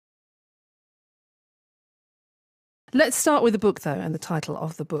Let's start with the book, though, and the title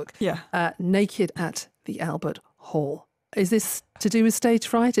of the book. Yeah. Naked at the Albert Hall. Is this to do with stage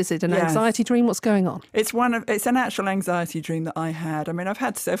fright? Is it an Yes. anxiety dream? What's going on? It's an actual anxiety dream that I had. I mean, I've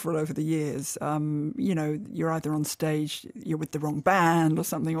had several over the years. You're either on stage, you're with the wrong band or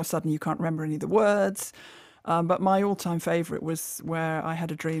something, or suddenly you can't remember any of the words. But my all-time favourite was where I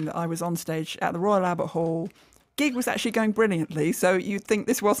had a dream that I was on stage at the Royal Albert Hall. Gig was actually going brilliantly, so you'd think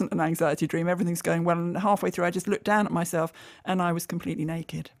this wasn't an anxiety dream. Everything's going well, and halfway through I just looked down at myself and I was completely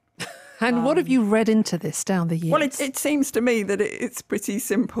naked. And what have you read into this down the years? Well, it seems to me that it's pretty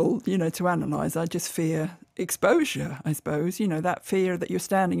simple, to analyse. I just fear exposure, I suppose. That fear that you're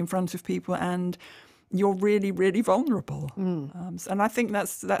standing in front of people and you're really, really vulnerable. And I think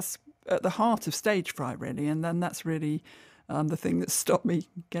that's at the heart of stage fright, really. And then that's really the thing that stopped me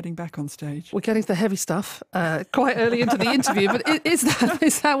getting back on stage. We're getting to the heavy stuff quite early into the interview, but is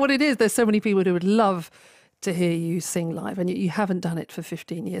that what it is? There's so many people who would love to hear you sing live, and you haven't done it for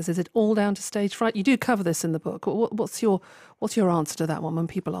 15 years. Is it all down to stage fright? You do cover this in the book. What's your answer to that one when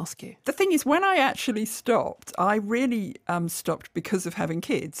people ask you? The thing is, when I actually stopped, I really stopped because of having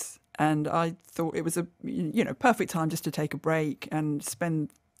kids, and I thought it was a perfect time just to take a break and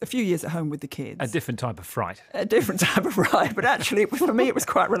spend a few years at home with the kids. A different type of fright. A different type of fright, but actually for me it was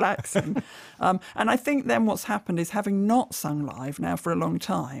quite relaxing. And I think then what's happened is, having not sung live now for a long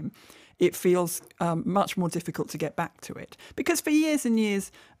time, it feels much more difficult to get back to it. Because for years and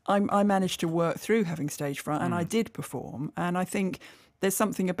years, I managed to work through having stage fright, and I did perform. And I think there's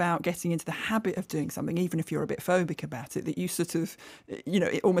something about getting into the habit of doing something, even if you're a bit phobic about it, that you sort of,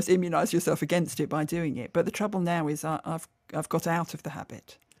 almost immunise yourself against it by doing it. But the trouble now is I've got out of the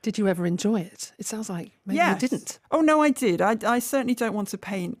habit. Did you ever enjoy it? It sounds like maybe you didn't. Oh, no, I did. I certainly don't want to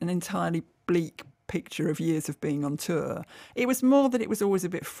paint an entirely bleak picture of years of being on tour. It was more that it was always a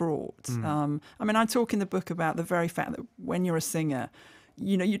bit fraught. I talk in the book about the very fact that when you're a singer,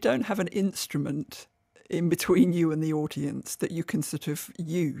 you don't have an instrument in between you and the audience that you can sort of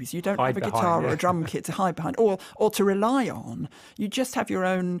use. You don't have a guitar or a drum kit to hide behind or to rely on. You just have your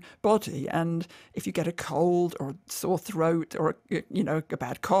own body, and if you get a cold or a sore throat or a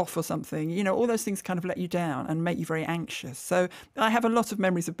bad cough or something, all those things kind of let you down and make you very anxious. So I have a lot of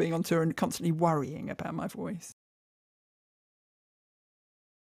memories of being on tour and constantly worrying about my voice.